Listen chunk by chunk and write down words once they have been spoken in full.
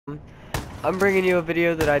I'm bringing you a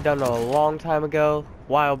video that I done a long time ago,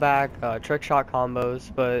 while back, Trickshot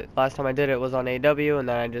combos, but last time I did it was on AW, and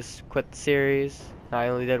then I just quit the series. I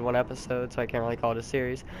only did one episode, so I can't really call it a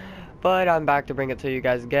series. But I'm back to bring it to you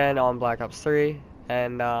guys again on Black Ops 3,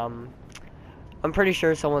 and I'm pretty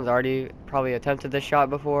sure someone's already probably attempted this shot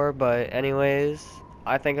before, but anyways,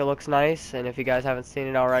 I think it looks nice, and if you guys haven't seen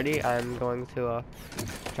it already, I'm going to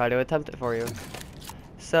try to attempt it for you.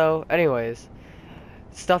 So, anyways,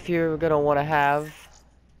 stuff you're gonna want to have.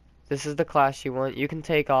 This is the class you want. You can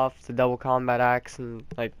take off the double combat axe and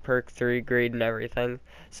like perk 3 greed and everything,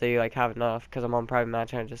 so you like have enough. Because I'm on private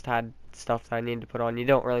match and I just had stuff that I need to put on. You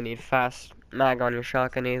don't really need fast mag on your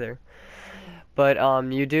shotgun either. But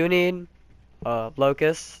you do need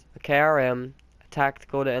locust, a KRM, a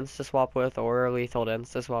tactical to insta swap with or a lethal to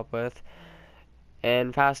insta swap with,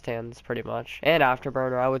 and fast hands pretty much. And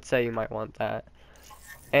afterburner, I would say you might want that.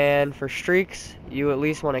 And for streaks, you at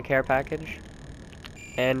least want a care package.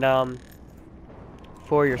 And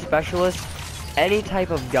for your specialist, any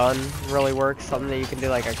type of gun really works, something that you can do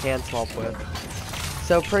like a can swap with.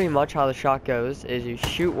 So pretty much how the shot goes is you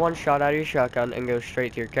shoot one shot out of your shotgun and go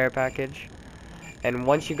straight to your care package. And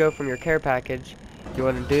once you go from your care package, you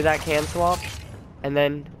want to do that can swap, and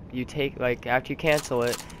then you take, like, after you cancel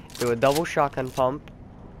it, do a double shotgun pump,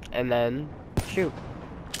 and then shoot.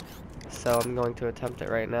 So I'm going to attempt it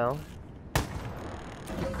right now.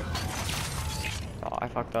 Oh, I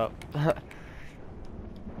fucked up.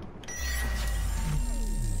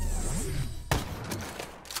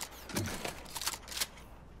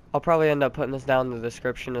 I'll probably end up putting this down in the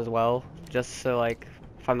description as well, just so, like,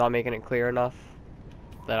 if I'm not making it clear enough,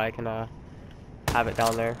 that I can have it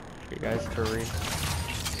down there for you guys to read.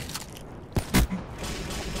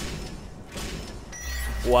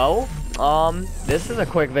 Well, this is a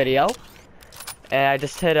quick video, and I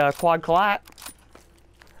just hit a quad collat.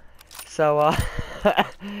 So,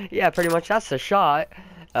 yeah, pretty much that's the shot.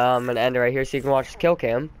 I'm gonna end it right here so you can watch the kill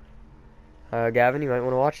cam. Gavin, you might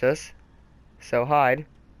want to watch this. So hide.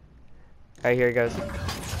 Alright, here it goes.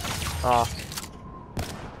 Aw.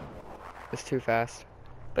 It's too fast.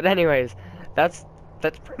 But anyways, that's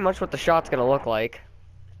pretty much what the shot's gonna look like.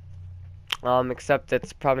 Except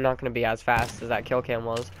it's probably not gonna be as fast as that kill cam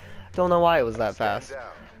was. Don't know why it was that fast.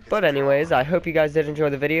 But anyways, I hope you guys did enjoy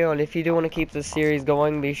the video, and if you do want to keep this series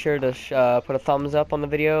going, be sure to put a thumbs up on the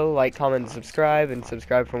video, like, comment, and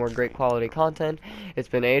subscribe for more great quality content. It's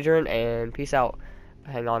been Adrian, and peace out.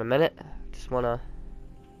 Hang on a minute. Just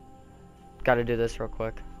gotta do this real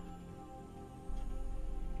quick.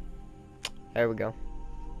 There we go.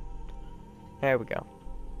 There we go.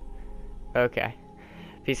 Okay.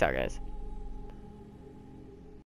 Peace out, guys.